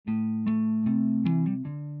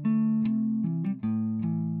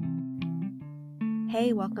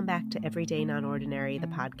Hey, welcome back to Everyday Non-Ordinary, the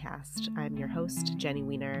podcast. I'm your host, Jenny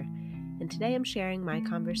Weiner, and today I'm sharing my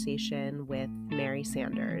conversation with Mary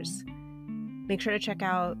Sanders. Make sure to check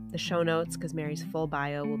out the show notes because Mary's full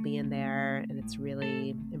bio will be in there, and it's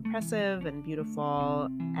really impressive and beautiful.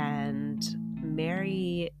 And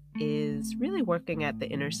Mary is really working at the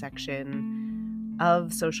intersection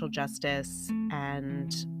of social justice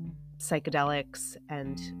and psychedelics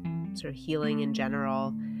and sort of healing in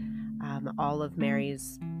general. All of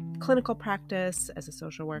Mary's clinical practice as a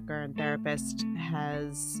social worker and therapist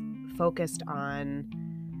has focused on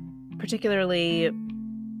particularly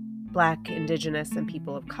Black, Indigenous, and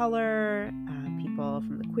people of color, people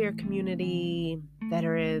from the queer community,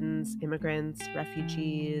 veterans, immigrants,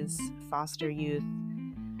 refugees, foster youth.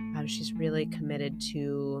 She's really committed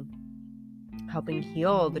to helping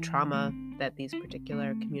heal the trauma that these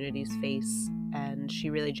particular communities face, and she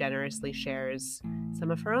really generously shares some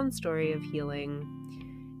of her own story of healing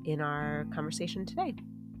in our conversation today.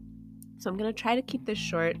 So I'm going to try to keep this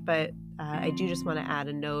short, but I do just want to add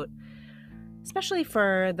a note, especially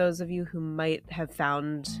for those of you who might have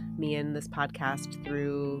found me in this podcast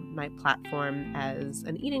through my platform as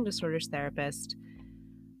an eating disorders therapist.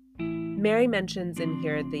 Mary mentions in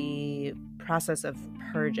here the process of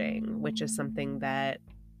purging, which is something that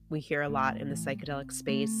we hear a lot in the psychedelic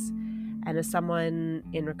space. And as someone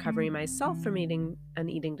in recovery myself from an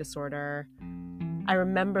eating disorder, I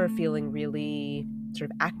remember feeling really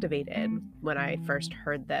sort of activated when I first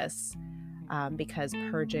heard this, because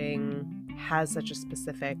purging has such a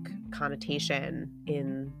specific connotation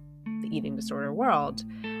in the eating disorder world,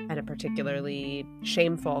 and a particularly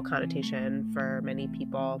shameful connotation for many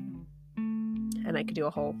people. And I could do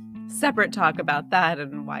a whole separate talk about that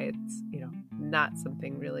and why it's, not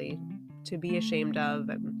something really to be ashamed of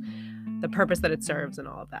and the purpose that it serves and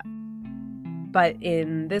all of that. But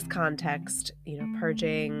in this context,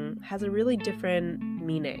 purging has a really different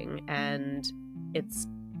meaning, and it's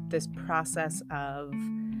this process of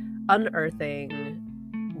unearthing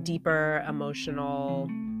deeper emotional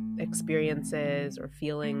experiences or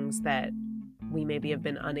feelings that we maybe have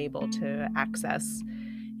been unable to access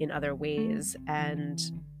in other ways. And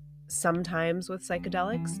sometimes with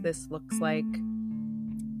psychedelics, this looks like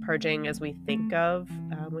purging as we think of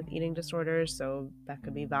with eating disorders. So that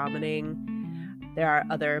could be vomiting. There are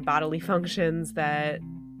other bodily functions that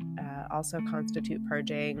also constitute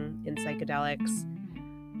purging in psychedelics.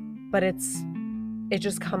 But it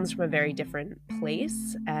just comes from a very different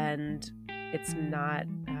place, and it's not...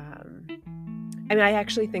 I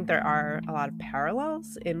actually think there are a lot of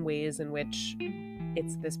parallels in ways in which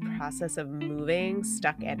it's this process of moving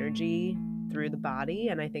stuck energy through the body.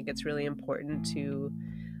 And I think it's really important to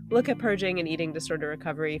look at purging and eating disorder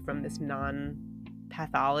recovery from this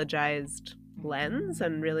non-pathologized lens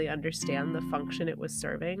and really understand the function it was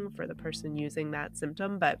serving for the person using that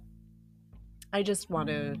symptom. But I just want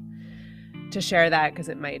to share that because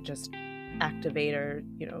it might just activate or,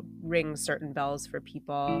 ring certain bells for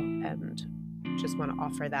people, and just want to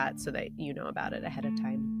offer that so that you know about it ahead of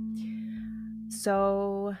time.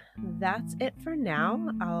 So that's it for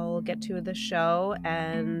now. I'll get to the show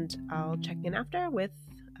and I'll check in after with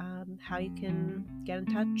how you can get in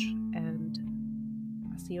touch, and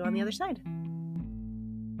I'll see you on the other side.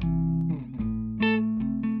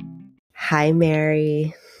 Hi,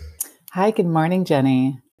 Mary. Hi, good morning,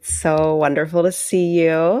 Jenny. So wonderful to see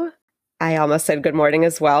you. I almost said good morning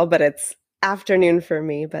as well, but it's afternoon for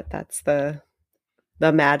me, but that's the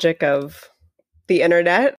magic of the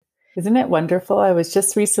internet. Isn't it wonderful? I was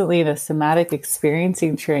just recently in a somatic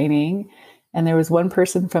experiencing training, and there was one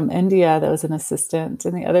person from India that was an assistant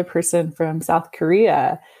and the other person from South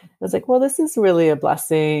Korea. I was like, well, this is really a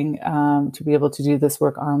blessing to be able to do this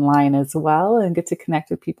work online as well and get to connect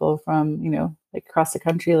with people from, like across the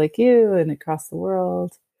country like you and across the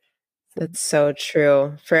world. That's so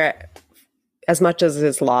true. For as much as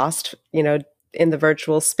is lost, in the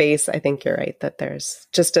virtual space, I think you're right that there's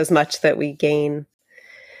just as much that we gain.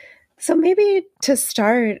 So maybe to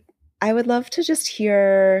start, I would love to just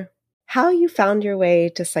hear how you found your way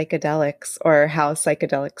to psychedelics, or how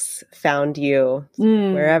psychedelics found you,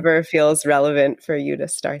 wherever feels relevant for you to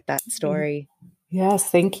start that story. Yes,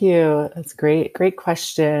 thank you. That's great. Great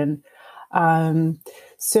question.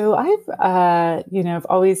 So I've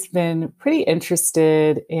always been pretty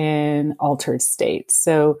interested in altered states.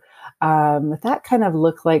 So what that kind of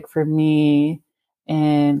looked like for me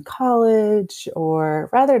in college, or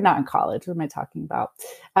rather not in college, what am I talking about?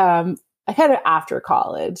 I kind of after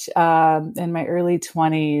college, in my early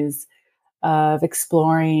 20s, of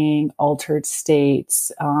exploring altered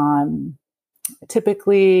states,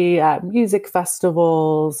 typically at music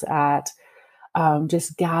festivals, at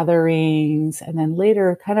just gatherings, and then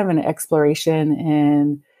later kind of an exploration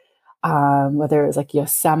in whether it was like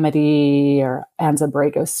Yosemite or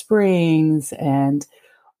Anza-Borrego Springs, and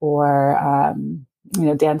or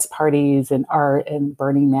dance parties and art and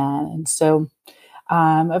Burning Man. And so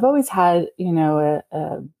I've always had a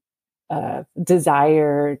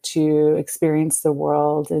desire to experience the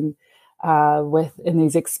world and in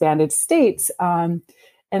these expanded states. And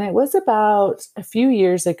it was about a few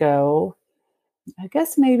years ago, I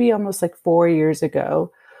guess maybe almost like 4 years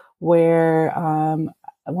ago, where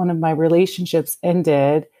one of my relationships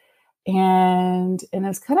ended. And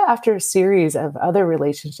it's kind of after a series of other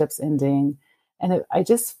relationships ending. And I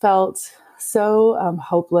just felt so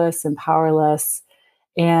hopeless and powerless,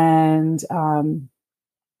 and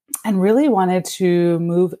really wanted to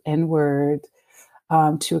move inward,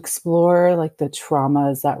 to explore like the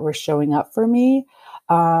traumas that were showing up for me,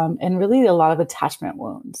 and really a lot of attachment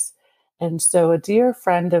wounds. And so a dear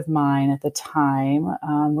friend of mine at the time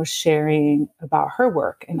was sharing about her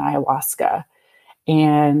work in ayahuasca.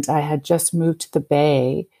 And I had just moved to the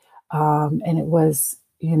Bay, and it was,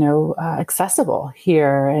 accessible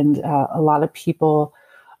here. And a lot of people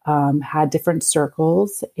had different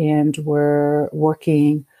circles and were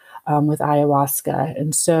working with ayahuasca.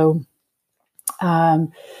 And so,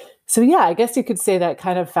 yeah, I guess you could say that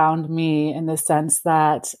kind of found me in the sense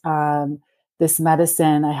that this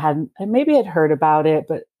medicine I maybe had heard about it,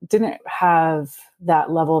 but didn't have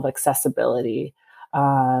that level of accessibility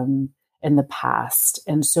in the past.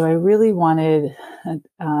 And so I really wanted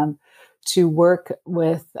to work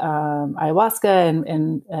with ayahuasca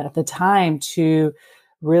and at the time to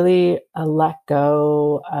really let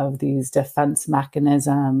go of these defense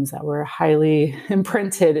mechanisms that were highly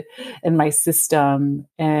imprinted in my system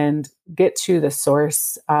and get to the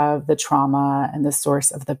source of the trauma and the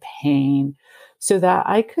source of the pain, so that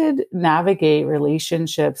I could navigate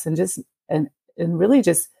relationships and really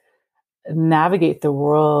just navigate the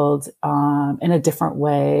world in a different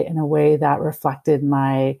way, in a way that reflected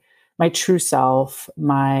my true self,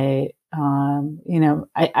 I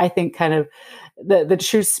think kind of the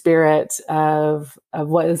true spirit of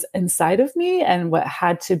what is inside of me and what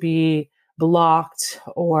had to be blocked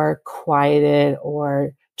or quieted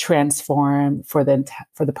or transformed for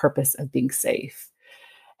the purpose of being safe.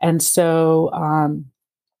 And so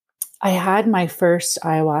I had my first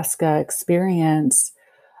ayahuasca experience,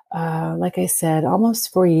 like I said,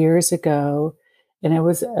 almost 4 years ago. And it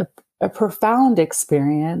was a profound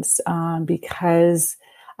experience because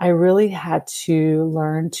I really had to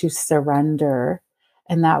learn to surrender.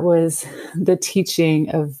 And that was the teaching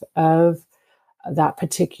of that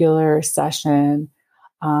particular session,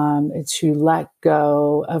 to let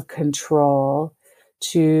go of control,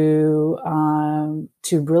 to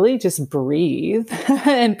really just breathe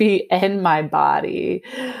and be in my body,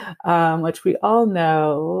 which we all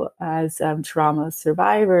know as trauma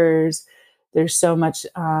survivors. There's so much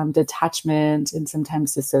detachment and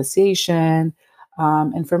sometimes dissociation,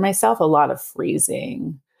 and for myself, a lot of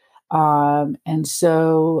freezing. And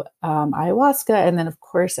so ayahuasca, and then of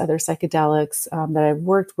course other psychedelics that I've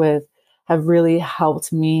worked with, have really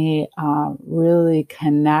helped me really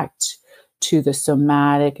connect to the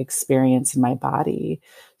somatic experience in my body.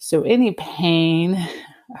 So any pain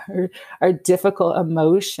or difficult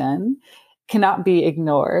emotion cannot be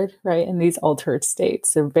ignored, right? In these altered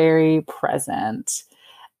states, they're very present.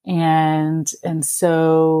 And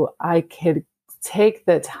so I could take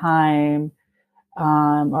the time,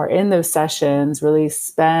 or in those sessions, really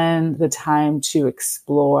spend the time to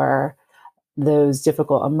explore those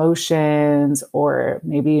difficult emotions, or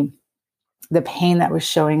maybe the pain that was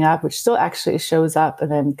showing up, which still actually shows up,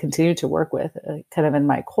 and then continue to work with kind of in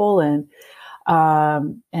my colon.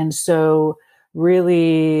 And so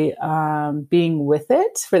really being with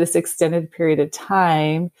it for this extended period of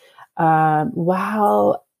time,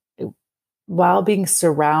 while being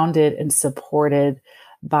surrounded and supported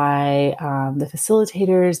by the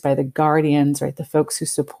facilitators, by the guardians, right, the folks who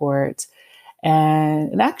support.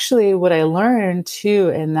 And actually what I learned too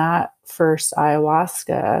in that first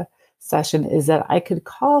ayahuasca session is that I could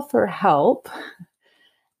call for help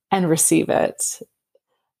and receive it,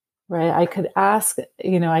 right? I could ask,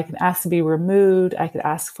 I can ask to be removed. I could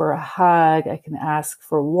ask for a hug. I can ask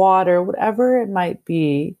for water, whatever it might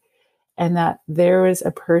be. And that there is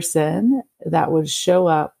a person that would show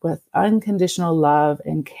up with unconditional love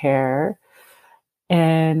and care,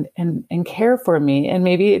 and care for me. And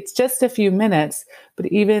maybe it's just a few minutes, but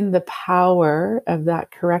even the power of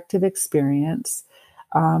that corrective experience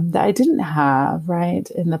that I didn't have, right,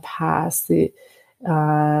 in the past,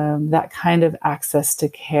 that kind of access to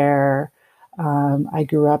care, I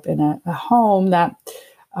grew up in a home that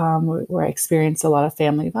where I experienced a lot of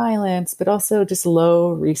family violence, but also just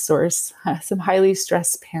low resource, some highly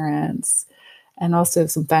stressed parents, and also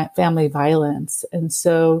some family violence. And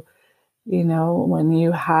so, when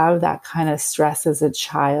you have that kind of stress as a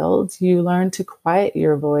child, you learn to quiet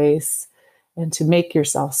your voice and to make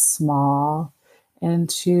yourself small and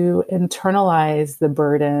to internalize the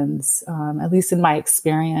burdens, at least in my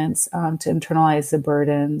experience, to internalize the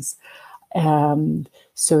burdens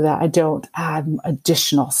so that I don't add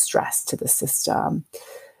additional stress to the system.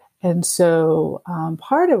 And so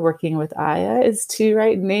part of working with Aya is to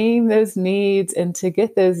name those needs and to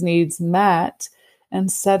get those needs met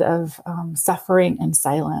instead of suffering in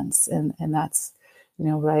silence. And that's,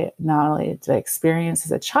 what not only did I experience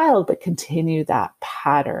as a child, but continue that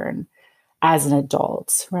pattern as an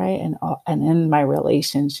adult, right? And in my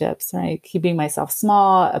relationships, right? Keeping myself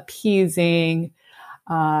small, appeasing,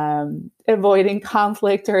 avoiding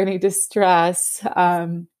conflict or any distress.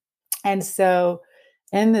 And so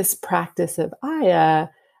in this practice of Aya,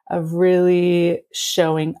 of really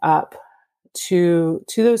showing up to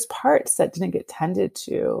those parts that didn't get tended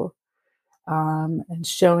to, and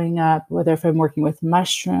showing up, whether if I'm working with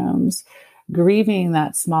mushrooms, grieving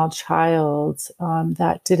that small child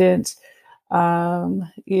that didn't,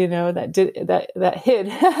 that hid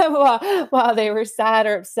while they were sad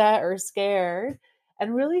or upset or scared,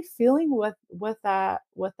 and really feeling what that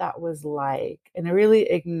was like, and really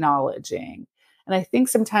acknowledging. And I think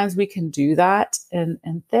sometimes we can do that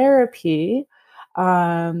in therapy,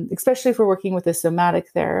 especially if we're working with a somatic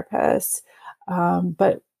therapist.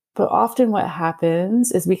 But often what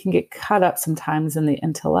happens is we can get caught up sometimes in the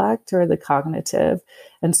intellect or the cognitive.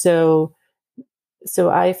 And so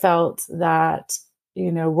I felt that,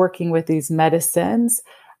 working with these medicines,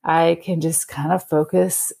 I can just kind of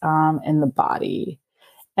focus in the body.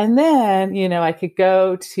 And then, I could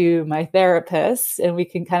go to my therapist and we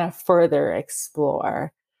can kind of further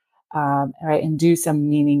explore, and do some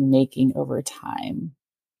meaning making over time.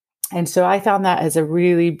 And so I found that as a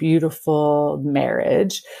really beautiful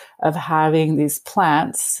marriage of having these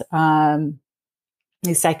plants,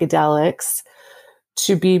 these psychedelics,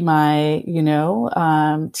 to be my,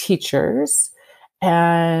 teachers,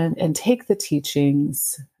 and take the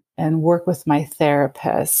teachings and work with my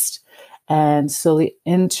therapist and slowly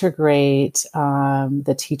integrate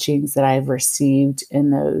the teachings that I've received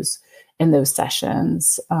in those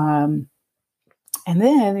sessions. And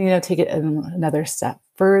then, take it another step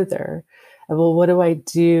further. Well, what do I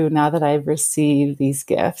do now that I've received these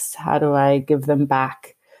gifts? How do I give them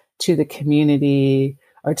back to the community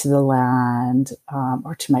or to the land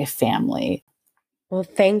or to my family? Well,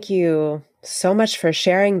 thank you so much for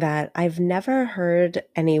sharing that. I've never heard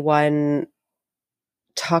anyone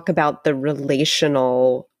talk about the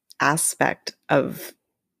relational aspect of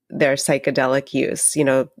their psychedelic use.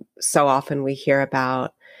 So often we hear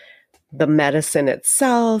about the medicine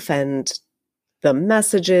itself and the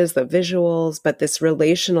messages, the visuals, but this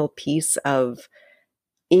relational piece of,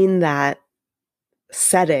 in that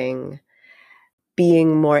setting,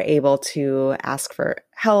 being more able to ask for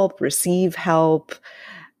help, receive help,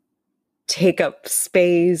 take up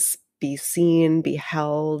space, be seen, be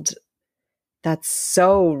held. That's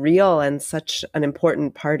so real and such an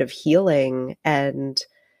important part of healing. And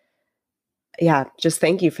yeah, just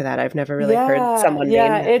thank you for that. I've never really heard someone name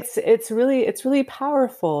that. It's really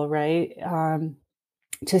powerful, right?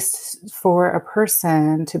 Just for a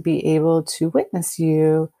person to be able to witness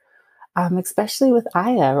you, especially with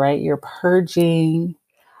Aya, right? You're purging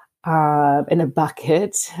in a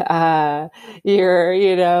bucket.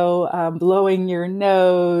 You're, blowing your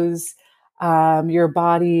nose. Your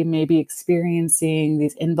body may be experiencing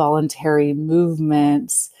these involuntary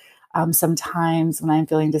movements. Sometimes when I'm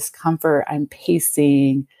feeling discomfort, I'm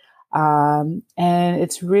pacing. And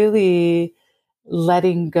it's really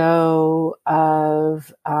letting go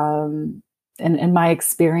of, in my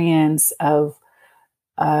experience of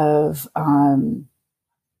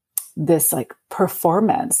this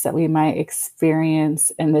performance that we might experience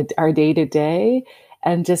in our day to day,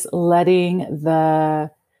 and just letting the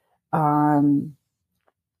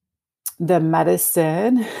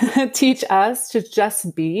medicine teach us to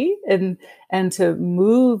just be and to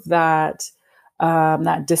move that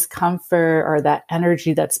discomfort or that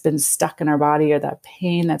energy that's been stuck in our body, or that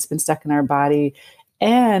pain that's been stuck in our body,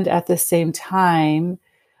 and at the same time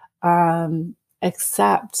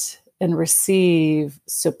accept and receive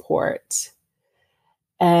support.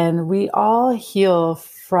 And we all heal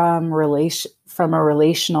from a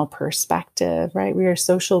relational perspective, right? We are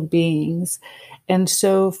social beings. And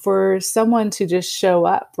so for someone to just show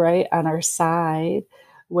up right on our side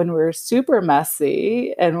when we're super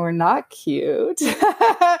messy and we're not cute,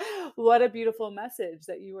 what a beautiful message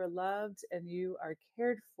that you are loved and you are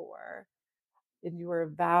cared for and you are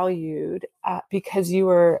valued because you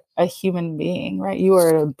are a human being, right? You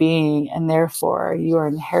are a being, and therefore you are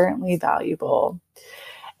inherently valuable.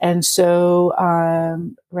 And so,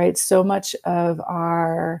 right, so much of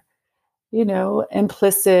our,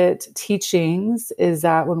 implicit teachings is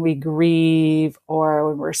that when we grieve or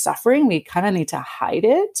when we're suffering, we kind of need to hide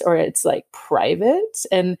it, or it's like private.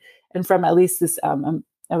 And from at least this, I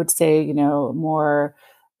would say, more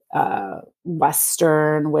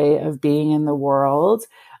Western way of being in the world,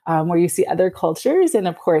 where you see other cultures. And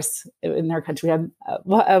of course, in our country,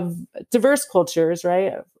 we have diverse cultures,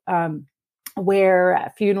 right? Where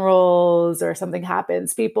at funerals or something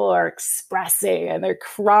happens, people are expressing and they're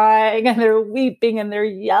crying and they're weeping and they're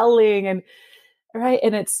yelling and right.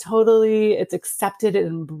 And it's accepted and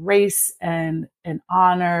embraced and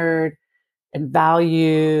honored and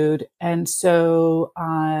valued. And so,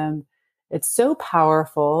 it's so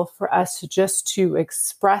powerful for us to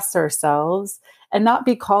express ourselves and not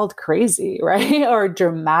be called crazy, right? Or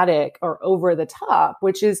dramatic or over the top,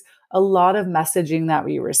 which is a lot of messaging that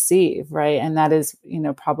we receive, right? And that is,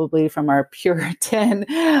 probably from our Puritan,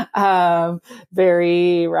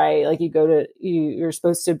 very, right? Like you're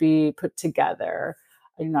supposed to be put together.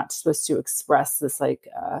 You're not supposed to express this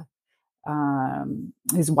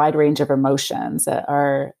these wide range of emotions that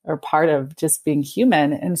are part of just being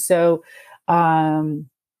human. And so one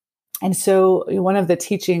of the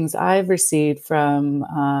teachings I've received from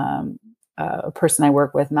a person I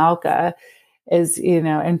work with, Malka, is,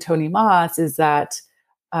 and Tony Moss, is that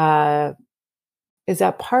the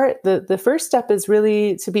first step is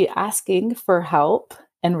really to be asking for help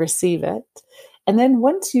and receive it. And then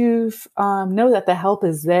once you know that the help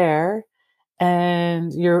is there,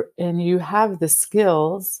 and you have the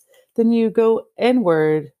skills, then you go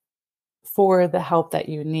inward for the help that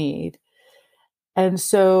you need. And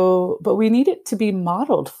so, but we need it to be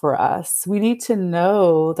modeled for us. We need to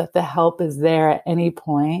know that the help is there at any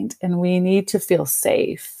point, and we need to feel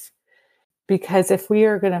safe. Because if we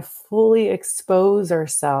are going to fully expose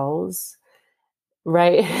ourselves,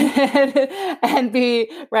 right, and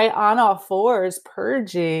be right on all fours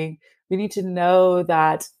purging, we need to know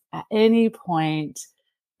that at any point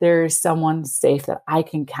there's someone safe that I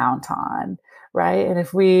can count on, right? And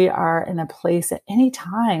if we are in a place at any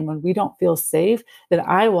time when we don't feel safe, then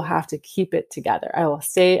I will have to keep it together. I will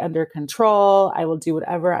stay under control. I will do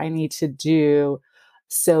whatever I need to do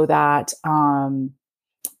so that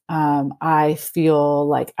I feel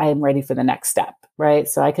like I am ready for the next step, right?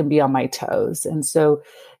 So I can be on my toes. And so,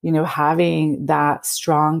 having that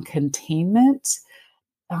strong containment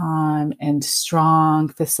and strong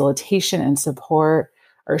facilitation and support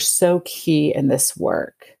are so key in this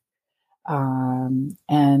work.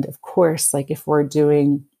 And of course, like if we're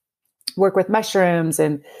doing work with mushrooms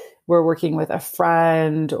and we're working with a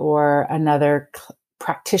friend or another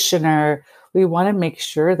practitioner, we want to make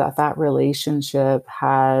sure that relationship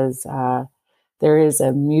has, there is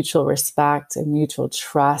a mutual respect and mutual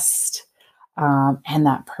trust, and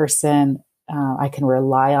that person, I can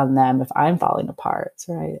rely on them if I'm falling apart,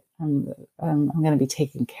 right? I'm going to be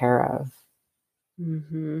taken care of.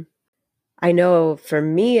 Mm-hmm. I know for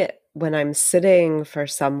me, when I'm sitting for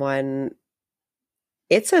someone,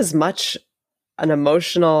 it's as much an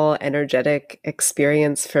emotional, energetic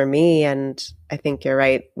experience for me. And I think you're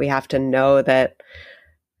right. We have to know that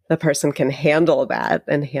the person can handle that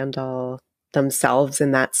and handle themselves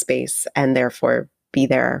in that space, and therefore be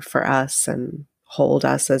there for us and hold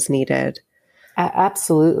us as needed.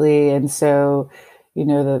 Absolutely. And so,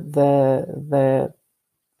 the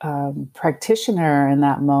practitioner in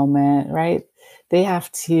that moment, right? They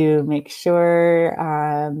have to make sure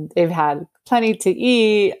they've had plenty to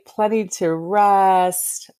eat, plenty to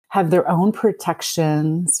rest, have their own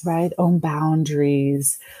protections, right? Own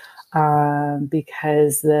boundaries,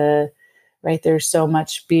 because there's so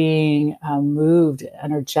much being moved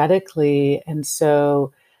energetically, and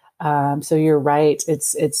so you're right.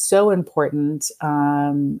 It's so important,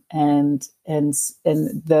 and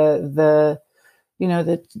the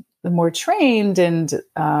more trained and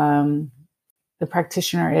the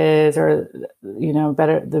practitioner is, or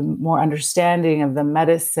better, the more understanding of the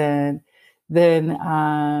medicine, then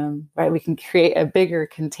right, we can create a bigger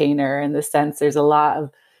container. In the sense, there's a lot of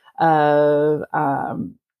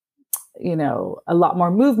a lot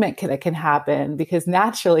more movement that can happen, because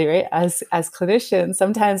naturally, right, as clinicians,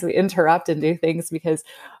 sometimes we interrupt and do things because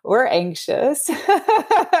we're anxious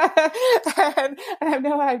and I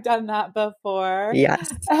know I've done that before.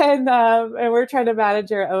 Yes. And we're trying to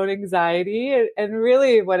manage our own anxiety. And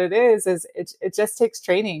really what it is it just takes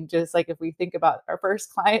training. Just like if we think about our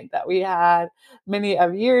first client that we had many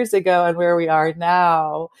of years ago and where we are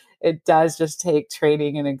now, it does just take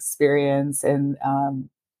training and experience. And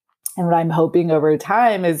what I'm hoping over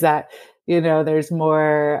time is that, there's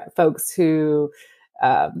more folks who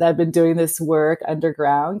that have been doing this work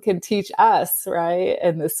underground can teach us, right?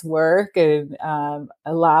 And this work and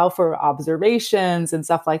allow for observations and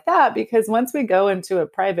stuff like that. Because once we go into a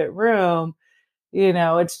private room,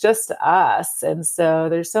 it's just us. And so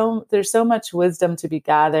there's so much wisdom to be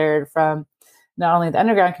gathered from not only the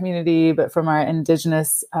underground community, but from our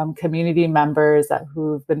indigenous community members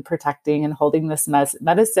who've been protecting and holding this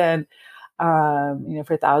medicine,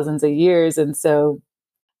 for thousands of years. And so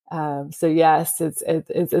yes, it's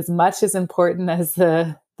as much as important as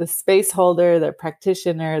the space holder, the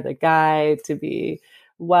practitioner, the guide to be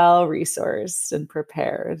well resourced and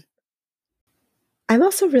prepared. I'm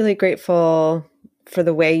also really grateful for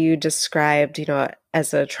the way you described,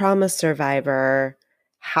 as a trauma survivor,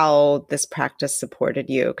 how this practice supported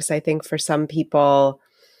you. Because I think for some people,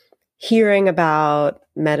 hearing about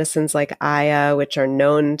medicines like Aya, which are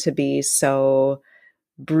known to be so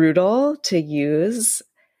brutal to use,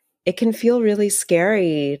 it can feel really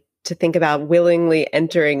scary to think about willingly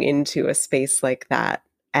entering into a space like that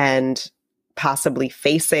and possibly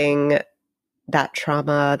facing that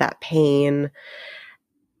trauma, that pain.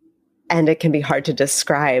 And it can be hard to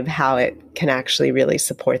describe how it can actually really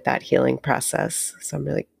support that healing process. So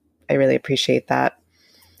I really appreciate that.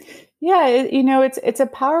 Yeah, it's a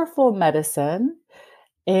powerful medicine.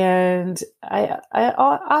 And I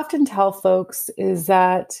often tell folks is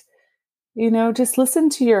that, just listen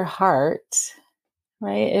to your heart,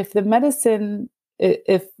 right? If the medicine,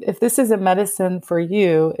 if this is a medicine for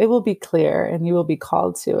you, it will be clear and you will be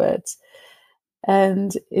called to it.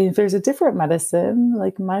 And if there's a different medicine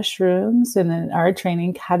like mushrooms and in our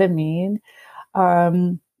training, ketamine,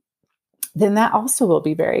 then that also will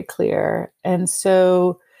be very clear. And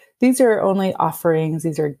so these are only offerings,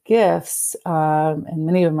 these are gifts, and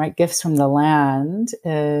many of them are gifts from the land.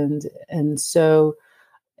 And so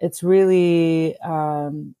it's really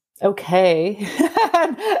okay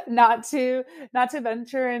not to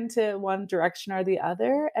venture into one direction or the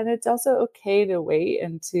other. And it's also okay to wait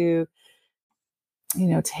and to,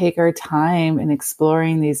 take our time in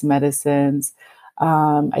exploring these medicines.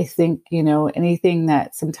 I think, anything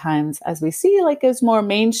that sometimes, as we see, like is more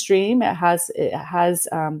mainstream, it has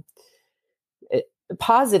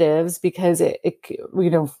positives because it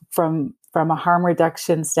from a harm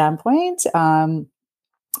reduction standpoint, and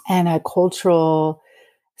a cultural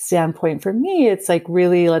standpoint for me, it's like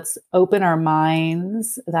really let's open our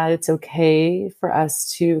minds that it's okay for us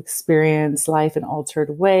to experience life in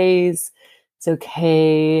altered ways. It's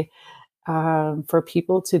okay for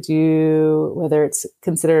people to do, whether it's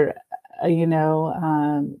considered,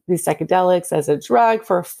 these psychedelics as a drug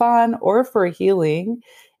for fun or for healing,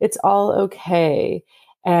 it's all okay.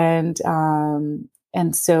 And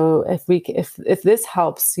so if this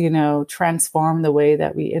helps, transform the way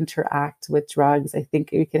that we interact with drugs, I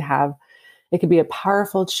think it could be a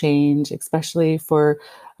powerful change, especially for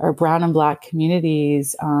our brown and Black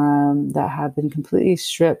communities that have been completely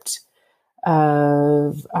stripped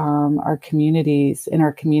of our communities.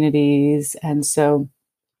 And so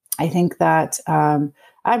I think that I'm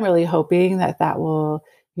really hoping that will,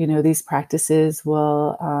 these practices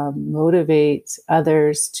will motivate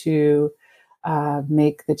others to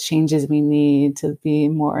make the changes we need to be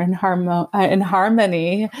more in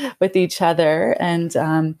harmony with each other. And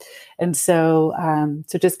so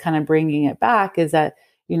just kind of bringing it back is that,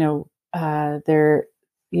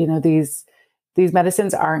 these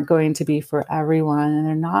medicines aren't going to be for everyone,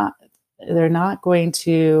 and they're not going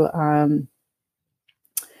to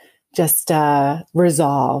just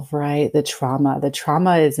resolve, right, the trauma. The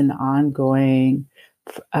trauma is an ongoing,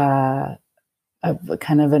 kind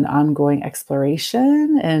of an ongoing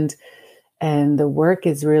exploration, and the work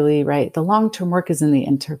is really, right, the long-term work is in the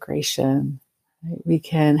integration. Right? We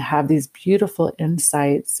can have these beautiful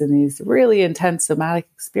insights and these really intense somatic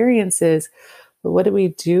experiences, but what do we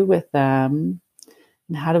do with them?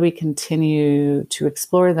 And how do we continue to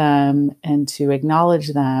explore them and to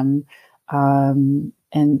acknowledge them, and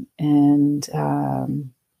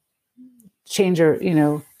change our,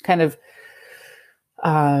 kind of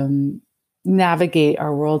navigate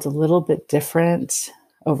our world a little bit different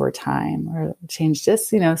over time, or change just,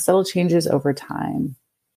 subtle changes over time.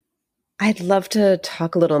 I'd love to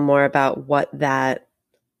talk a little more about what that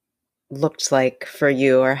looked like for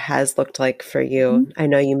you or has looked like for you. Mhm. I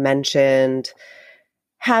know you mentioned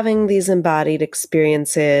having these embodied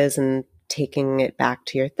experiences and taking it back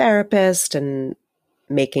to your therapist and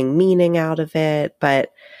making meaning out of it.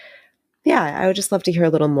 But yeah, I would just love to hear a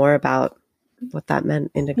little more about what that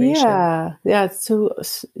meant, integration. Yeah, yeah. So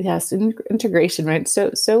yes, integration, right?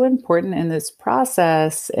 So important in this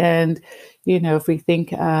process. And if we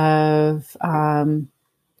think of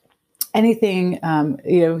anything,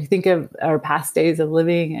 we think of our past days of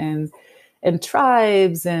living in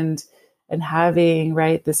tribes and having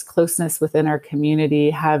right this closeness within our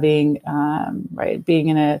community, having right being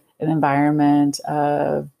in an environment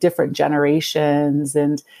of different generations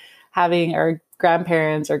and having our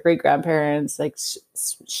grandparents or great grandparents like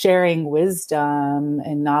sharing wisdom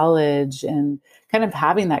and knowledge and kind of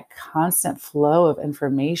having that constant flow of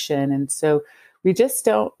information. And so we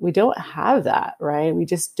don't have that, right? We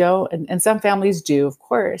just don't. And some families do, of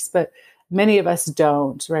course, but many of us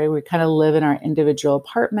don't, right? We kind of live in our individual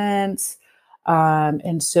apartments.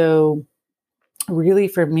 And so really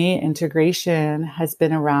for me, integration has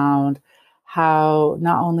been around how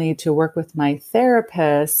not only to work with my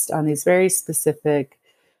therapist on these very specific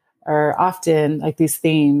or often like these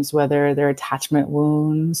themes, whether they're attachment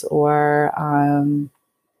wounds or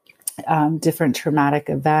different traumatic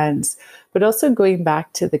events, but also going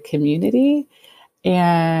back to the community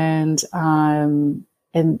and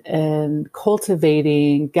and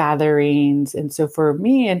cultivating gatherings. And so for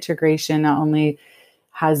me, integration not only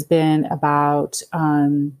has been about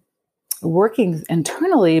working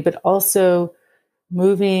internally, but also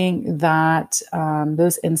moving that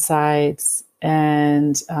those insights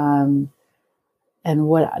and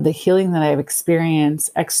what the healing that I've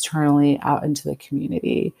experienced externally out into the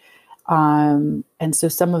community. And so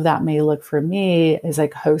some of that may look for me is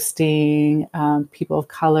like hosting people of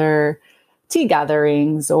color tea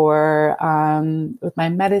gatherings or with my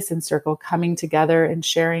medicine circle coming together and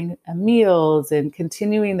sharing meals and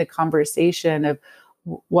continuing the conversation of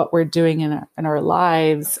what we're doing in our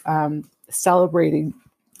lives, celebrating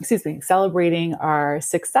our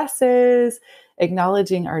successes,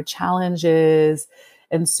 acknowledging our challenges.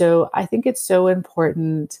 And so I think it's so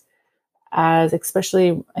important as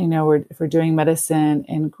especially, if we're doing medicine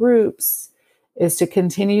in groups, is to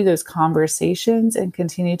continue those conversations and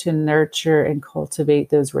continue to nurture and cultivate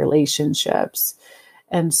those relationships.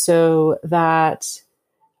 And so that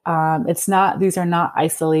these are not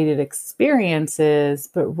isolated experiences,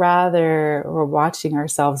 but rather we're watching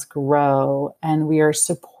ourselves grow and we are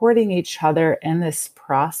supporting each other in this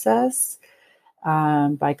process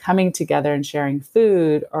by coming together and sharing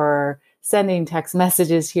food or sending text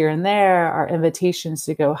messages here and there, our invitations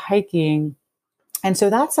to go hiking. And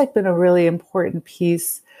so that's like been a really important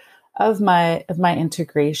piece of my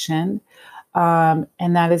integration. And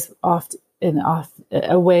that is often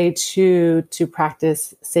a way to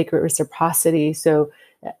practice sacred reciprocity. So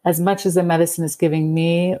as much as the medicine is giving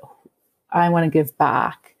me, I want to give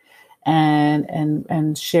back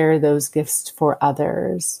and share those gifts for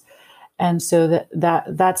others. And so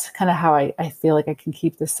that's kind of how I feel like I can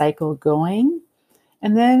keep the cycle going.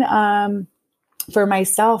 And then for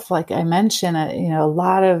myself, like I mentioned, a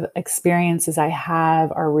lot of experiences I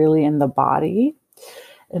have are really in the body.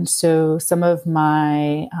 And so some of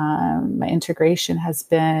my integration has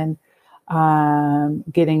been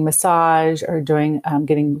getting massage or getting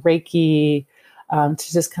Reiki to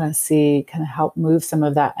just kind of help move some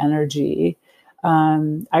of that energy.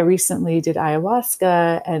 I recently did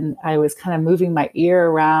ayahuasca and I was kind of moving my ear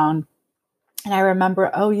around and I remember,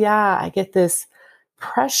 oh yeah, I get this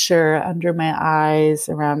pressure under my eyes,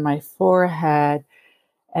 around my forehead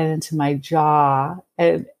and into my jaw.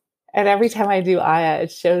 And every time I do Aya,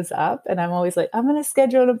 it shows up and I'm always like, I'm going to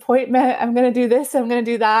schedule an appointment. I'm going to do this. I'm going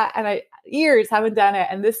to do that. And years haven't done it.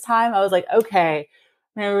 And this time I was like, okay,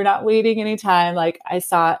 we're not waiting any time. Like I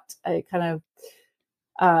kind of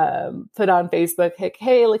put on Facebook, like,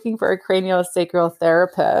 hey, looking for a craniosacral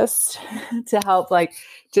therapist to help, like,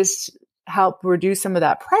 just help reduce some of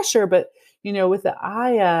that pressure. But, with the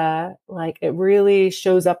Aya, like, it really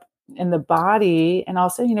shows up in the body and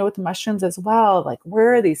also, with the mushrooms as well, like,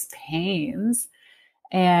 where are these pains?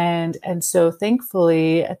 And so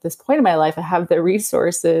thankfully at this point in my life, I have the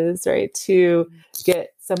resources, right, to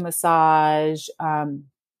get some massage,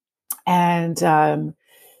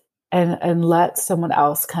 and let someone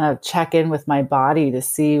else kind of check in with my body to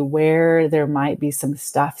see where there might be some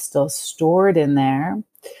stuff still stored in there.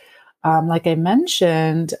 Like I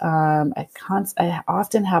mentioned, I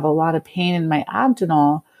often have a lot of pain in my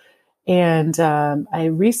abdominal. And I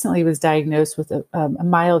recently was diagnosed with a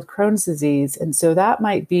mild Crohn's disease. And so that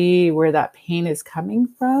might be where that pain is coming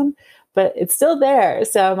from. but it's still there.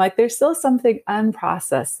 So I'm like, there's still something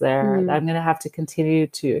unprocessed there that Mm. I'm going to have to continue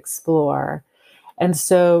to explore. And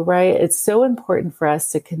so, right, it's so important for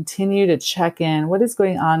us to continue to check in what is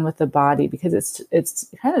going on with the body, because it's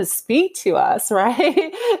kind of speak to us, right?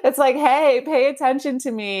 It's like, hey, pay attention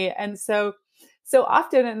to me. And so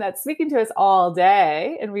often, and that's speaking to us all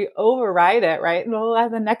day, and we override it, right? And we'll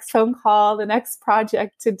have the next phone call, the next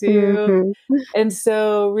project to do. Mhm. And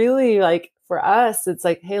so really, like, for us, it's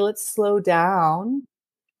like, hey, let's slow down.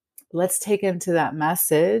 Let's take into that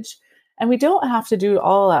message. And we don't have to do it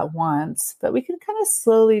all at once, but we can kind of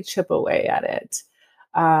slowly chip away at it.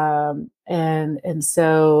 And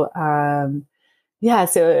so yeah,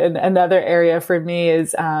 so another area for me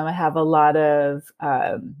is I have a lot of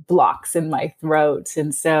blocks in my throat.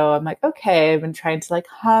 And so I'm like, okay, I've been trying to like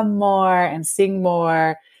hum more and sing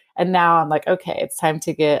more. And now I'm like, okay, it's time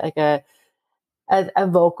to get like a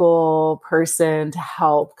vocal person to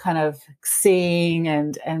help kind of sing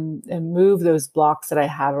and move those blocks that I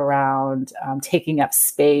have around taking up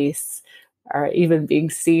space or even being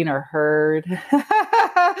seen or heard.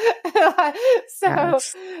 So,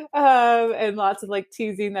 Yes. and lots of like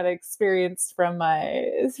teasing that I experienced from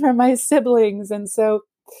my siblings, and so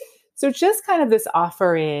just kind of this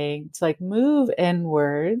offering to like move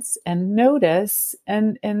inwards and notice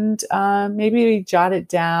and maybe jot it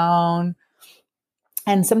down.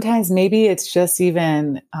 And sometimes maybe it's just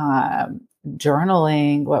even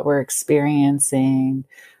journaling what we're experiencing,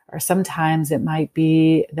 or sometimes it might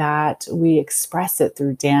be that we express it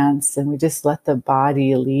through dance and we just let the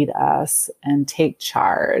body lead us and take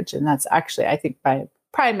charge. And that's actually, I think, my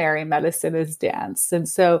primary medicine is dance. And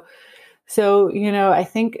so I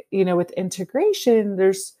think, with integration,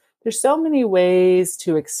 there's so many ways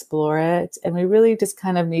to explore it, and we really just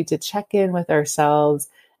kind of need to check in with ourselves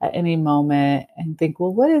at any moment and think,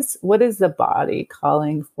 well, what is the body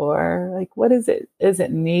calling for? Like, what is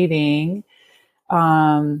it needing?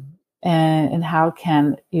 Um, and how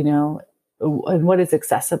can, and what is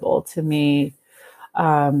accessible to me?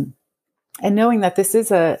 Um, and knowing that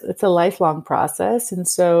it's a lifelong process. And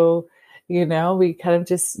so, we kind of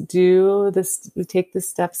just do this, we take the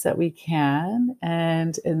steps that we can.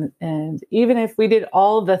 And even if we did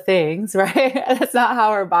all the things, right, that's not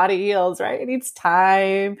how our body heals, right? It needs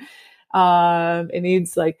time. It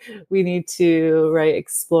needs, like, we need to, right,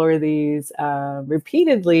 explore these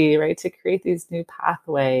repeatedly, right, to create these new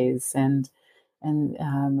pathways and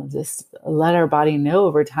just let our body know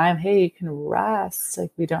over time, hey, you can rest.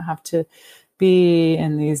 Like, we don't have to be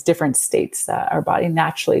in these different states that our body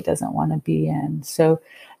naturally doesn't want to be in. So,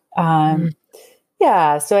 Mm.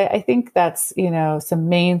 yeah, so I think that's, some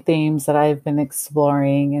main themes that I've been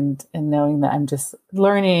exploring and knowing that I'm just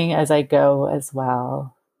learning as I go as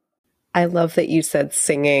well. I love that you said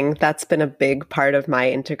singing. That's been a big part of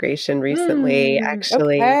my integration recently,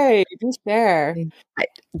 actually. Okay, just there. I,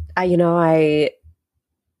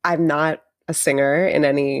 I'm not a singer in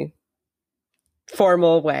any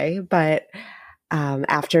formal way, but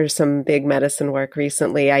after some big medicine work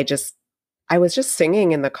recently, I was just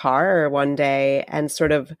singing in the car one day and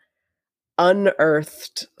sort of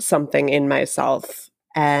unearthed something in myself.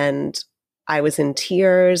 And I was in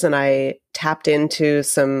tears and I tapped into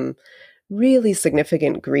some really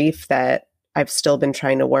significant grief that I've still been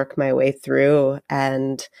trying to work my way through.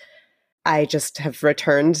 And I just have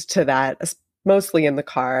returned to that mostly in the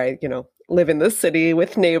car. I, live in the city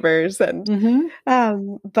with neighbors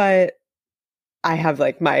Mm-hmm. but I have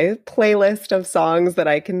like my playlist of songs that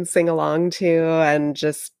I can sing along to, and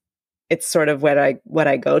just it's sort of what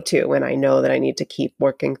I go to when I know that I need to keep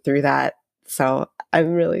working through that. So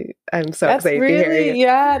I'm so That's excited to hear you. really,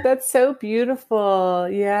 yeah, that's so beautiful.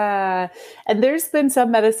 Yeah. And there's been some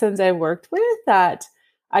medicines I worked with that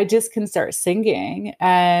I just can start singing,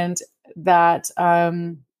 and that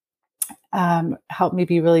help me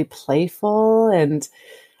be really playful and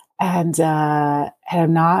I'm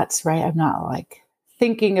not, right. I'm not like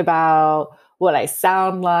thinking about what I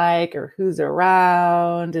sound like or who's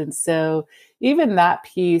around. And so even that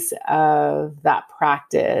piece of that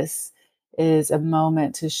practice is a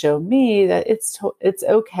moment to show me that it's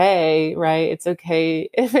okay, right? It's okay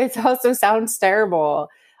if it also sounds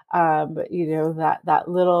terrible. But that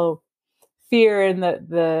little fear in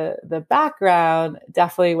the background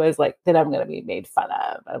definitely was like, that I'm going to be made fun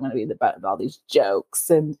of. I'm going to be the butt of all these jokes,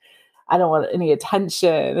 and I don't want any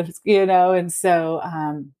attention, And so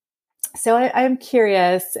I'm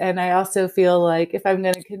curious, and I also feel like if I'm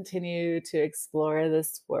going to continue to explore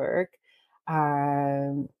this work,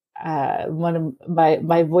 one of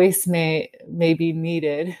my voice may be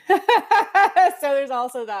needed So there's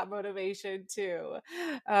also that motivation too.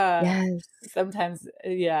 Uh, Yes. sometimes,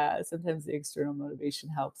 yeah, sometimes the external motivation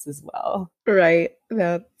helps as well. Right.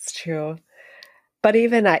 That's true. But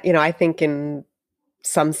even I think in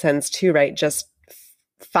some sense too, right? Just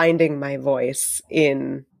finding my voice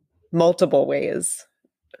in multiple ways,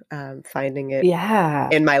 finding it Yeah.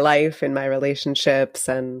 in my life, in my relationships,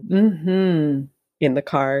 and Hmm. in the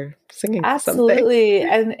car singing something. Absolutely.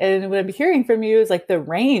 And what I'm hearing from you is like the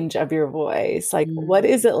range of your voice. Like, what Mm.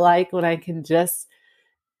 is it like when I can just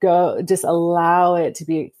allow it to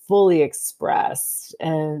be fully expressed,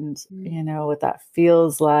 and what that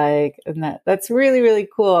feels like, and that's really, really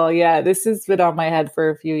cool. Yeah, this has been on my head for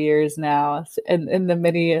a few years now, and in the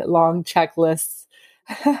many long checklists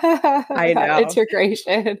I about know.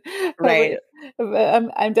 integration. Right.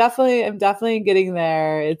 But I'm definitely getting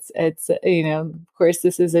there. It's of course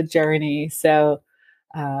this is a journey, so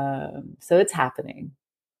it's happening.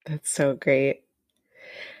 That's so great.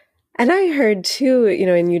 And I heard too,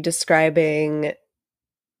 in you describing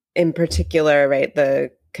in particular, right,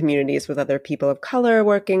 the communities with other people of color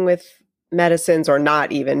working with medicines, or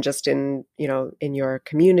not even just in your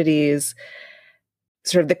communities,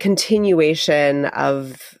 sort of the continuation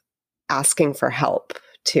of asking for help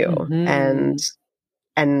too, and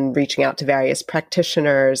Hmm. reaching out to various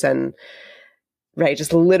practitioners, and right,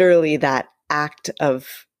 just literally that act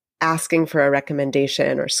of asking for a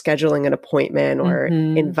recommendation or scheduling an appointment or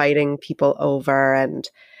Hmm. inviting people over. And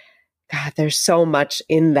God, there's so much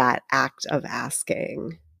in that act of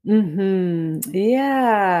asking.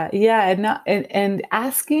 Yeah, yeah, and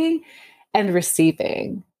asking and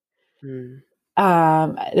receiving. Mm.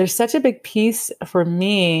 There's such a big piece for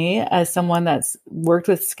me as someone that's worked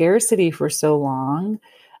with scarcity for so long,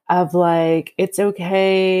 of like, it's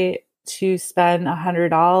okay to spend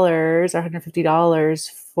 $100 or $150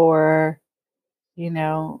 for,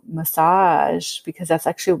 massage, because that's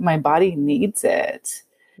actually my body needs it.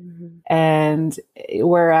 Mhm. And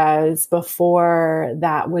whereas before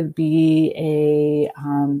that would be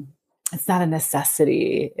it's not a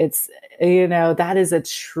necessity. It's, that is a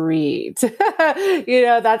treat.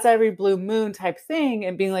 That's every blue moon type thing.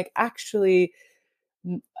 And being like, actually,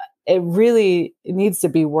 it really needs to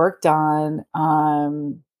be worked on,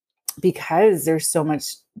 because there's so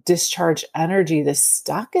much discharge energy that's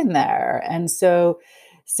stuck in there. And so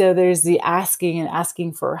there's the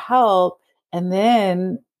asking for help, and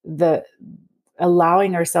then the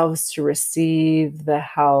allowing ourselves to receive the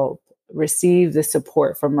help, receive the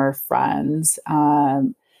support from our friends.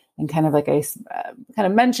 And kind of like I kind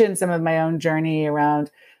of mentioned some of my own journey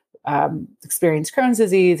around experience Crohn's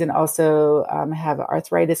disease, and also have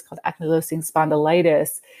arthritis called ankylosing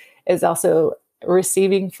spondylitis, is also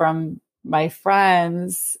receiving from my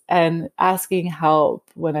friends and asking help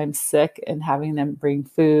when I'm sick, and having them bring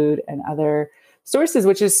food and other sources,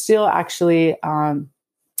 which is still actually a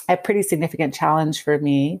pretty significant challenge for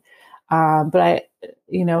me. But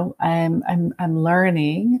I'm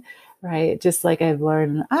learning, right? Just like I've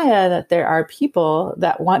learned in Aya, that there are people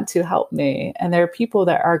that want to help me, and there are people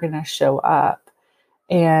that are going to show up,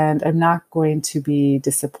 and I'm not going to be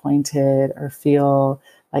disappointed or feel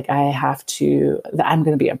like that I'm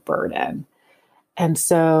going to be a burden. And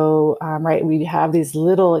so, right, we have these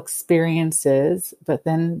little experiences, but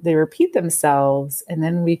then they repeat themselves, and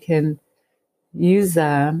then we can use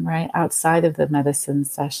them right outside of the medicine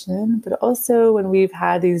session, but also when we've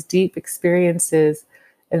had these deep experiences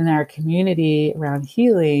in our community around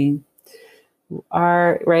healing.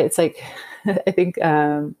 It's like, I think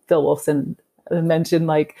Phil Wolfson mentioned,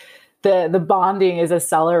 like, the bonding is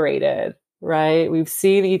accelerated, right? We've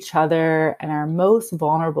seen each other in our most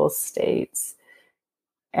vulnerable states,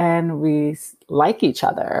 and we like each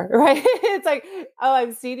other, right? It's like, oh,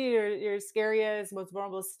 I've seen your scariest, most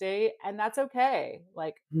vulnerable state, and that's okay.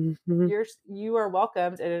 Like, Mhm. you are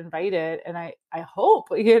welcomed and invited, and I hope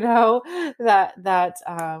that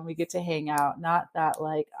we get to hang out. Not that,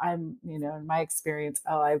 like, I'm, in my experience,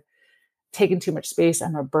 oh, I've taken too much space,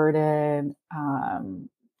 I'm a burden.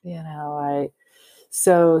 I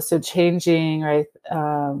so changing, right,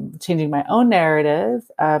 changing my own narrative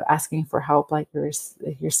of asking for help, like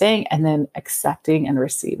you're saying, and then accepting and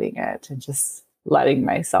receiving it, and just letting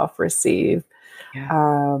myself receive.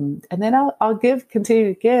 Yeah. And then I'll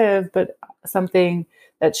continue to give. But something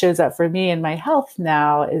that shows up for me in my health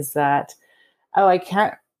now is that, oh, I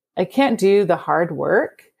can't do the hard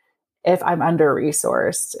work if I'm under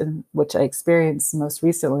resourced, and which I experienced most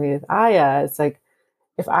recently with Aya. It's like,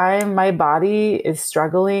 if my body is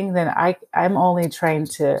struggling, then I'm only trying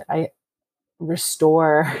to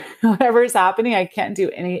restore whatever is happening. I can't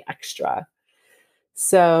do any extra.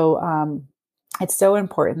 So it's so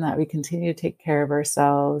important that we continue to take care of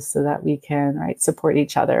ourselves so that we can, right, support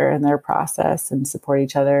each other in their process and support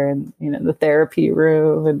each other in, the therapy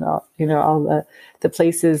room and all, all the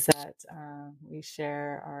places that we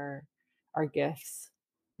share our gifts.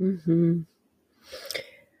 Mm-hmm.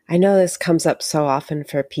 I know this comes up so often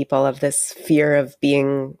for people, of this fear of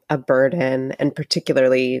being a burden, and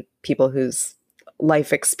particularly people whose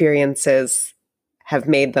life experiences have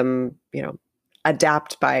made them,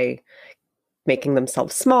 adapt by making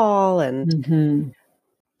themselves small.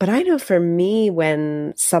 But I know for me,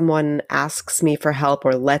 when someone asks me for help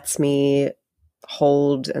or lets me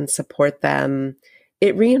hold and support them,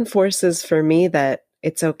 it reinforces for me that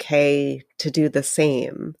it's okay to do the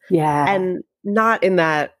same. Yeah. And not in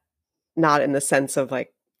the sense of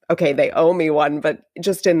like, okay, they owe me one, but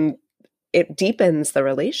just it deepens the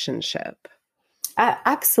relationship.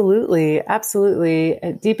 Absolutely. Absolutely.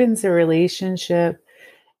 It deepens the relationship.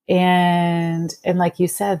 And like you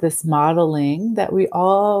said, this modeling that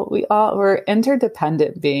we're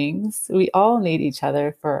interdependent beings. We all need each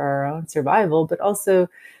other for our own survival, but also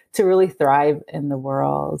to really thrive in the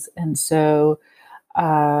world. And so,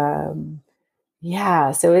 so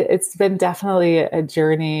it's been definitely a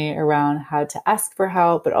journey around how to ask for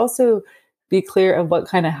help, but also be clear of what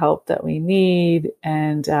kind of help that we need.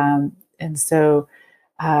 And so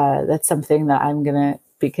that's something that I'm going to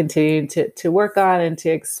be continuing to work on and to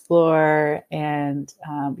explore. And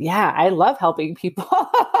I love helping people.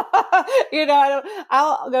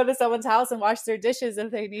 I'll go to someone's house and wash their dishes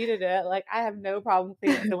if they needed it. Like, I have no problem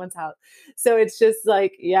cleaning someone's house. So it's just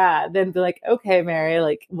like, then be like, okay, Mary,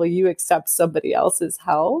 like, will you accept somebody else's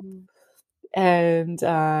help? And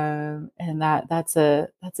that's a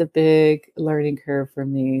big learning curve for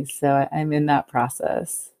me. So I'm in that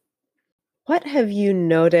process. What have you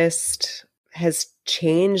noticed has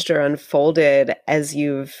changed or unfolded as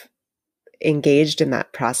you've engaged in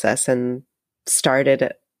that process and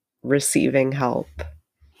started receiving help?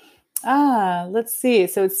 Let's see.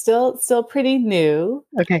 So it's still pretty new.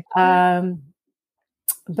 Okay.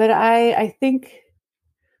 But I think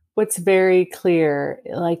what's very clear,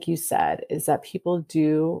 like you said, is that people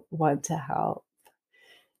do want to help.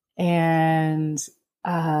 And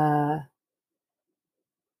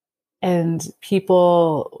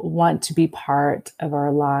people want to be part of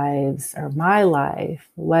our lives or my life,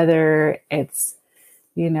 whether it's,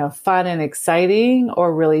 fun and exciting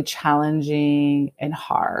or really challenging and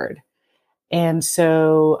hard. And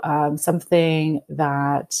so something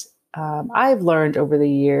that I've learned over the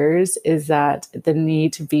years is that the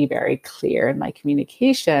need to be very clear in my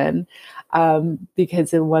communication,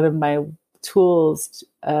 because one of my tools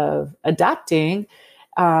of adapting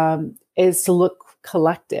is to look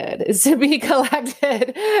collected, is to be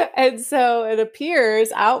collected. And so it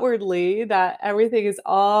appears outwardly that everything is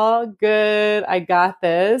all good. I got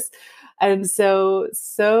this. And so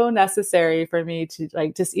necessary for me to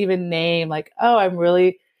like just even name like, oh, I'm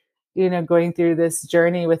really, going through this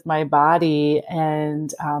journey with my body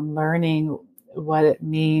and learning what it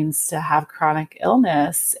means to have chronic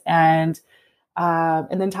illness, and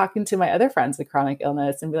then talking to my other friends with chronic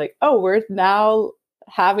illness and be like, oh, we're now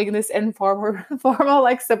having this formal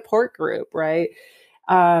like support group, right?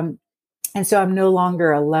 And so I'm no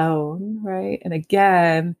longer alone, right? And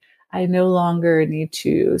again, I no longer need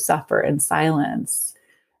to suffer in silence,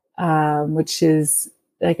 which is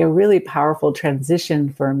like a really powerful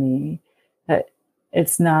transition for me. That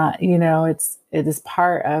it's not, it is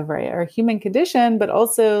part of, right, our human condition, but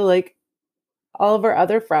also like all of our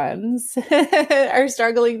other friends are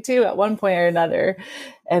struggling too at one point or another.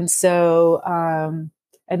 And so,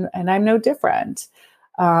 and I'm no different.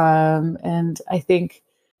 And I think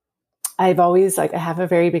I've always I have a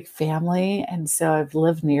very big family, and so I've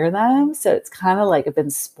lived near them. So it's kind of like I've been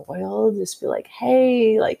spoiled, just be like,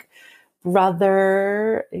 hey, like,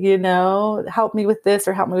 brother, help me with this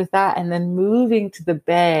or help me with that. And then moving to the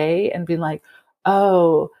Bay and being like,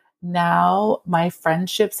 oh, now my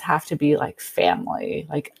friendships have to be like family.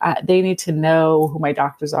 Like they need to know who my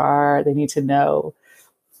doctors are. They need to know,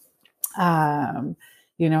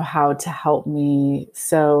 how to help me.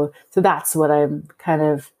 So that's what I'm kind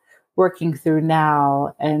of working through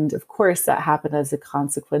now. And of course that happened as a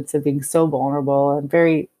consequence of being so vulnerable and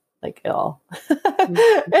very like ill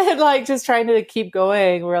and like just trying to keep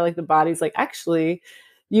going, where like the body's like, actually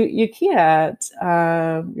you can't,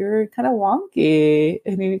 you're kind of wonky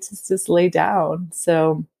and you need to just lay down.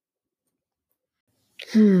 So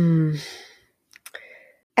And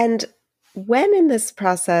when in this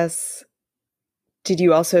process did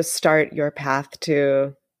you also start your path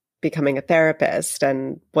to becoming a therapist?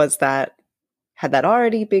 And had that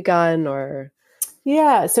already begun, or?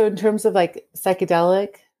 Yeah. So in terms of like psychedelic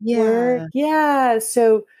work, Yeah. yeah.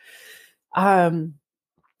 So um,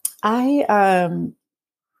 I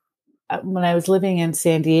when I was living in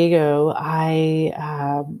San Diego,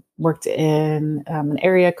 I worked in an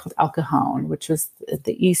area called El Cajon, which was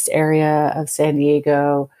the east area of San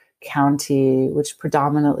Diego County, which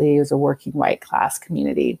predominantly was a working white class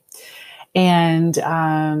community. And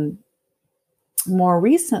more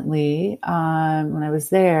recently, when I was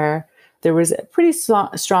there was a pretty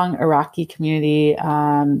strong Iraqi community,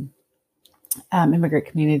 immigrant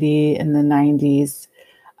community in the 90s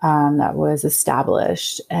that was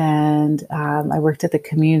established. And I worked at the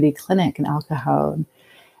community clinic in El Cajon.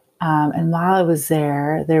 And while I was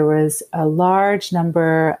there was a large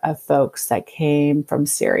number of folks that came from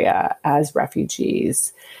Syria as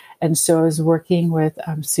refugees. And so I was working with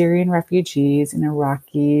Syrian refugees and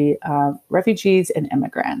Iraqi refugees and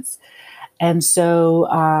immigrants. And so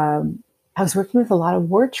I was working with a lot of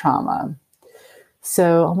war trauma.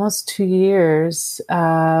 So almost 2 years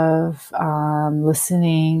of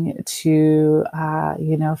listening to,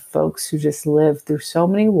 folks who just lived through so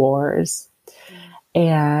many wars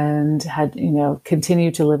and had,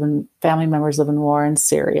 continued to family members live in war in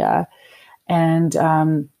Syria. And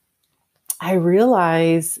I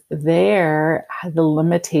realized there the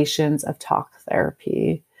limitations of talk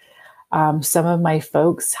therapy. Some of my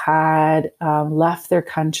folks had left their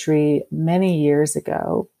country many years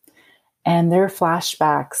ago, and their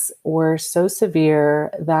flashbacks were so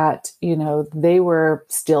severe that, they were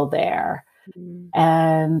still there.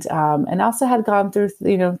 And also had gone through,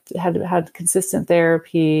 had consistent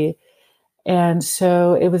therapy. And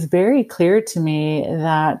so it was very clear to me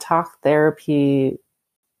that talk therapy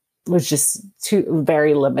was just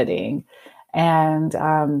very limiting. And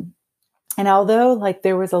although like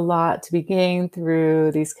there was a lot to be gained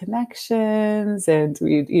through these connections, and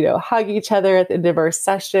we, hug each other at the end of our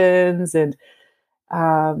sessions, and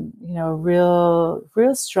real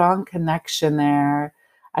strong connection there.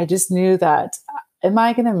 I just knew that, am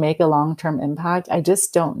I going to make a long-term impact? I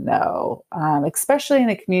just don't know. Especially in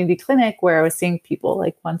a community clinic where I was seeing people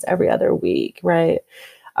like once every other week, right?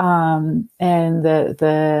 And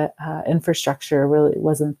the infrastructure really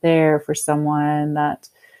wasn't there for someone that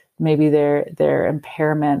maybe their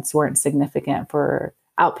impairments weren't significant for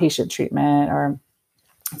outpatient treatment or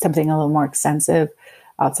something a little more extensive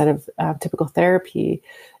outside of typical therapy.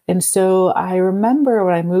 And so I remember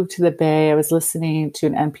when I moved to the Bay, I was listening to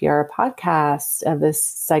an NPR podcast of this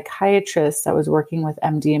psychiatrist that was working with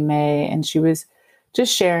MDMA, and she was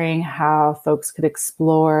just sharing how folks could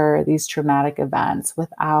explore these traumatic events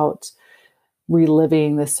without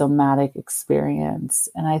reliving the somatic experience.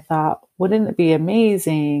 And I thought, wouldn't it be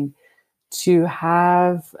amazing to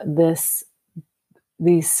have these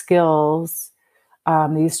skills,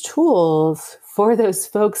 these tools for those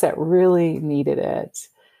folks that really needed it?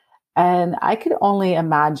 And I could only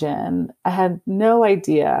imagine. I had no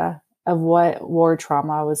idea of what war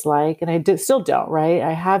trauma was like, and I still don't, right?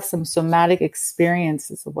 I have some somatic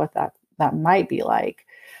experiences of what that might be like.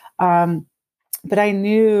 But I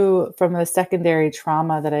knew from the secondary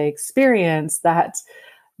trauma that I experienced that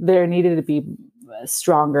there needed to be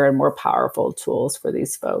stronger and more powerful tools for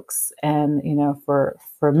these folks. And, for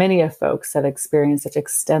many of folks that experience such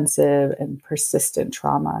extensive and persistent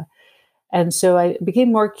trauma. And so I became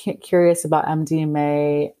more curious about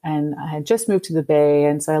MDMA, and I had just moved to the Bay.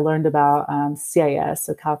 And so I learned about CIS,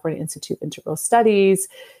 so California Institute of Integral Studies,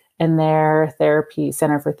 and their therapy,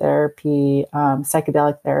 Center for Therapy,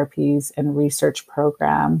 Psychedelic Therapies and Research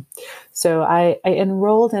Program. So I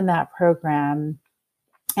enrolled in that program.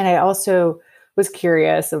 And I also was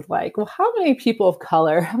curious of like, well, how many people of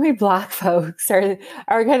color, how many Black folks are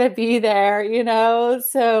going to be there,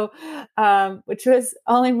 So, which was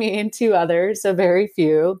only me and two others, so very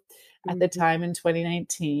few at the time in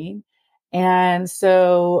 2019. And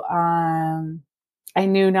so I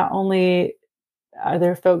knew not only are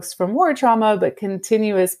there folks from war trauma, but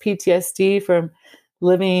continuous PTSD from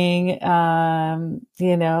living,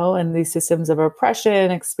 in these systems of oppression,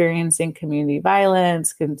 experiencing community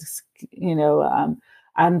violence,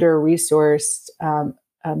 under-resourced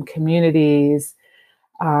communities.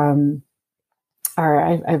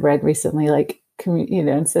 I've read recently, like,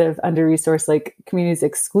 instead of under-resourced, like communities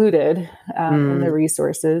excluded from the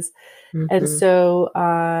resources. And so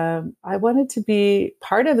I wanted to be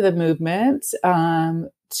part of the movement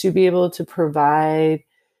to be able to provide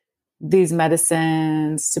these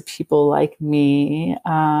medicines to people like me,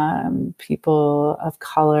 people of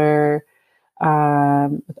color,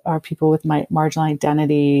 or people with marginal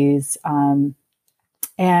identities.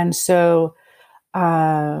 And so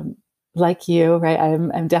like you, right?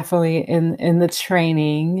 I'm definitely in the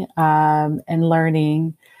training and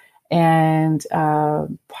learning. And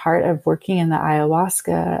part of working in the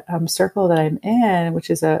ayahuasca circle that I'm in, which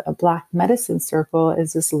is a Black medicine circle,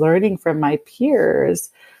 is just learning from my peers,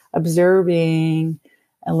 observing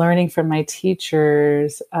and learning from my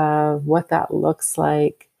teachers of what that looks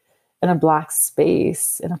like in a Black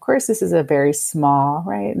space. And of course, this is a very small,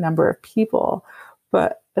 right, number of people,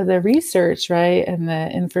 but the research, right, and the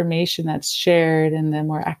information that's shared in the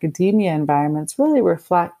more academia environments really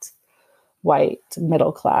reflect white,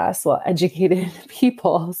 middle class, well educated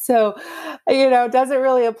people. So, it doesn't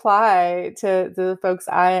really apply to the folks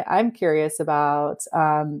I'm curious about.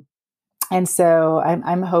 And so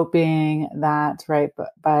I'm hoping that, right,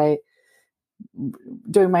 by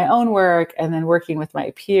doing my own work and then working with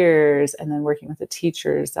my peers and then working with the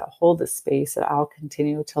teachers that hold the space, that I'll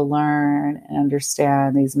continue to learn and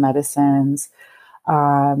understand these medicines.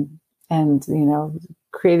 And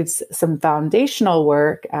created some foundational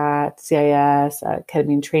work at CIS, at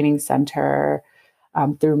Ketamine Training Center,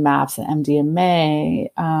 through MAPS and MDMA,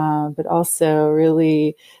 but also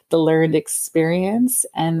really the learned experience,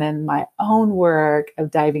 and then my own work of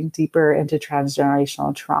diving deeper into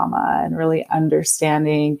transgenerational trauma and really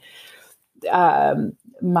understanding my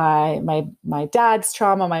dad's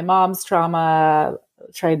trauma, my mom's trauma,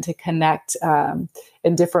 trying to connect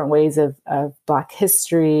in different ways of Black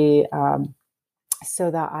history,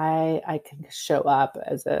 so that I can show up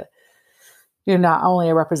as not only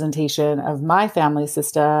a representation of my family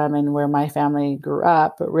system and where my family grew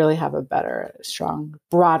up, but really have a better, strong,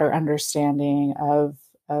 broader understanding of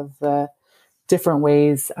the different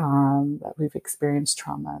ways that we've experienced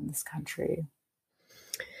trauma in this country.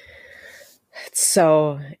 It's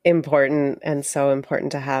so important, and so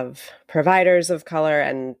important to have providers of color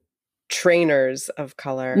and trainers of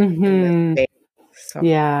color in this space. So.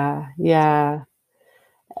 Yeah.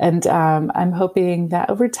 And I'm hoping that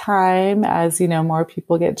over time, as more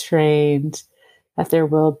people get trained, that there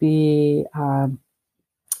will be. And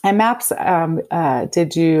MAPS did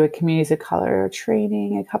do a communities of color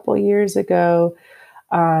training a couple of years ago,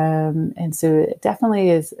 and so it definitely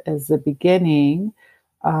is the beginning.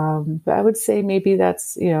 But I would say maybe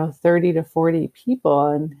that's 30 to 40 people,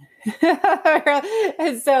 and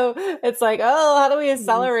and so it's like, oh, how do we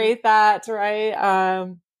accelerate that,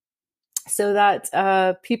 right? So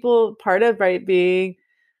that people, part of being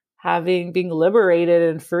liberated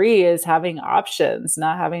and free is having options,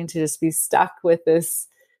 not having to just be stuck with this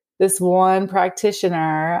one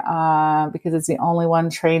practitioner because it's the only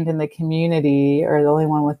one trained in the community or the only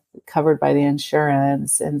one covered by the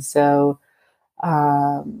insurance. And so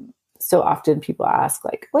so often people ask,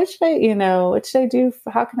 like, what should I do?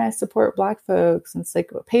 How can I support Black folks? And it's like,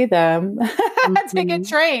 well, pay them to get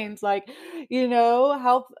trained,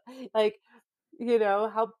 help,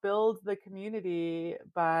 help build the community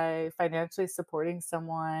by financially supporting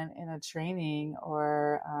someone in a training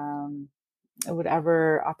or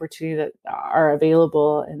whatever opportunity that are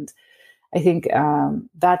available. And I think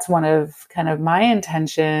that's one of kind of my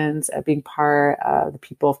intentions of being part of the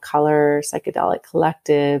People of Color Psychedelic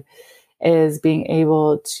Collective, is being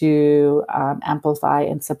able to amplify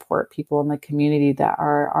and support people in the community that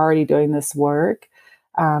are already doing this work,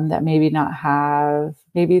 that maybe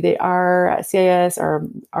they are at CIS or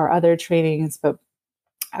other trainings, but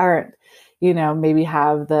aren't, maybe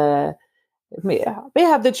have the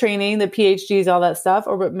training, the PhDs, all that stuff,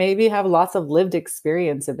 but maybe have lots of lived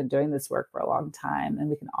experience, have been doing this work for a long time,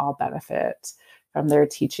 and we can all benefit from their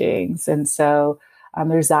teachings. And so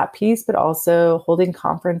there's that piece, but also holding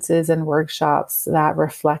conferences and workshops that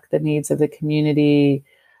reflect the needs of the community.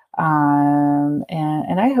 And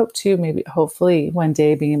I hope to hopefully one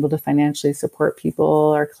day being able to financially support people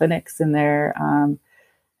or clinics in their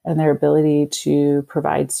ability to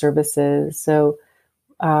provide services. So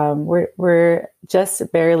we're just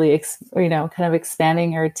barely, kind of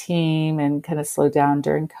expanding our team and kind of slowed down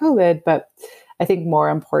during COVID. But I think more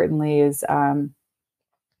importantly is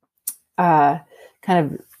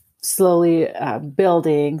kind of slowly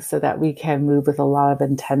building so that we can move with a lot of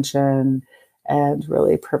intention and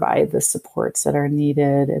really provide the supports that are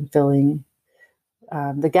needed, and filling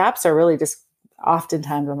the gaps are really just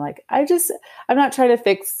oftentimes I'm like, I'm not trying to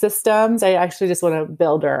fix systems. I actually just want to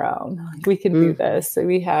build our own. We can do this. So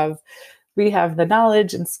we have the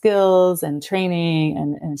knowledge and skills and training,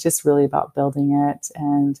 and it's just really about building it.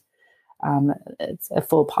 And it's a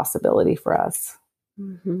full possibility for us.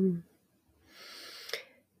 Mm-hmm.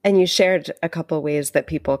 And you shared a couple ways that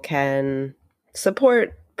people can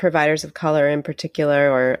support providers of color in particular,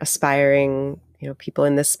 or aspiring, people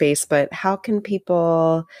in this space. But how can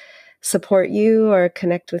people support you or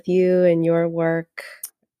connect with you and your work?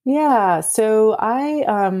 Yeah. So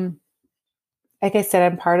like I said,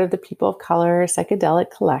 I'm part of the People of Color Psychedelic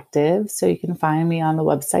Collective. So you can find me on the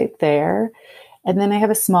website there. And then I have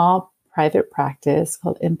a small private practice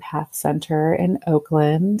called Empath Center in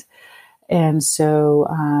Oakland. And so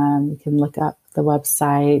you can look up the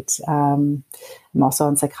website. I'm also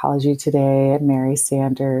on Psychology Today at Mary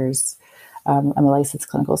Sanders. I'm a licensed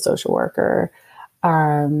clinical social worker.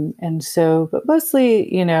 And so, but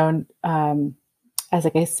mostly, as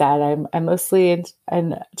like I said, I'm mostly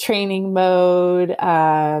in training mode.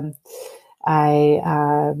 I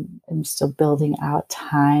am still building out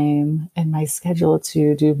time in my schedule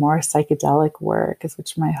to do more psychedelic work, is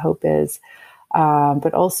which my hope is.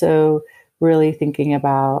 But also really thinking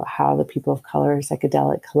about how the People of Color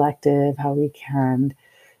Psychedelic Collective, how we can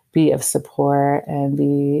be of support and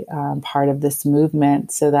be part of this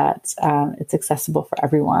movement so that it's accessible for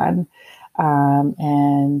everyone.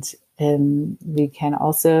 And we can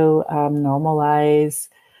also normalize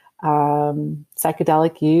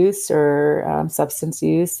psychedelic use or substance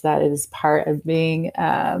use that is part of being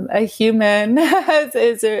a human,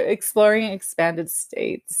 is exploring expanded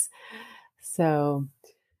states. So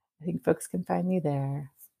I think folks can find me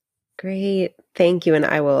there. Great. Thank you. And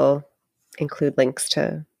I will include links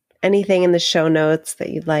to anything in the show notes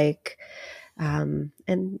that you'd like. And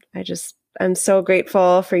I'm so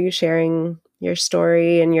grateful for you sharing your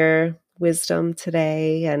story and your wisdom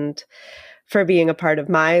today and for being a part of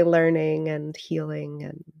my learning and healing.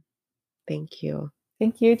 And thank you.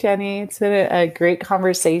 Thank you, Jenny. It's been a great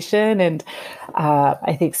conversation, and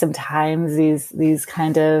I think sometimes these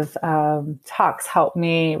kind of talks help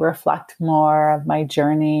me reflect more of my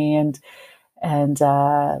journey and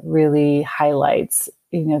really highlights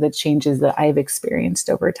the changes that I've experienced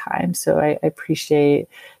over time. So I appreciate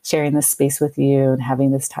sharing this space with you and having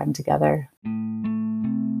this time together.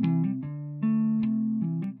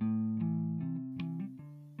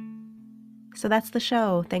 So that's the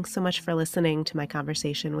show. Thanks so much for listening to my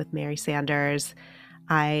conversation with Mary Sanders.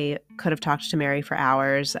 I could have talked to Mary for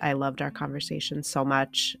hours. I loved our conversation so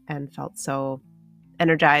much and felt so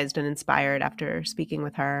energized and inspired after speaking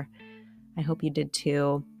with her. I hope you did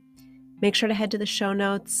too. Make sure to head to the show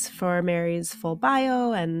notes for Mary's full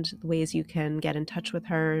bio and the ways you can get in touch with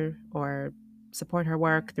her or support her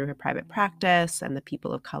work through her private practice and the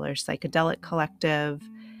People of Color Psychedelic Collective.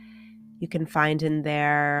 You can find in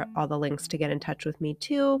there all the links to get in touch with me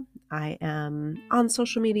too. I am on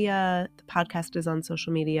social media. The podcast is on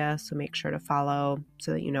social media, so make sure to follow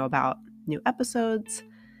so that you know about new episodes.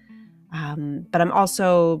 But I'm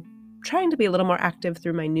also trying to be a little more active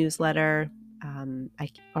through my newsletter.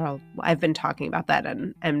 I've been talking about that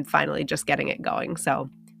and finally just getting it going.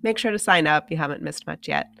 So make sure to sign up. You haven't missed much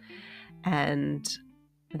yet. And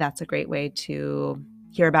that's a great way to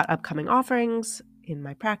hear about upcoming offerings in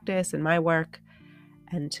my practice and my work,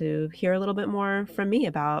 and to hear a little bit more from me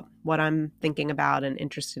about what I'm thinking about and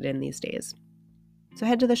interested in these days. So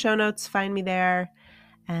head to the show notes, find me there,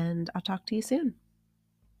 and I'll talk to you soon.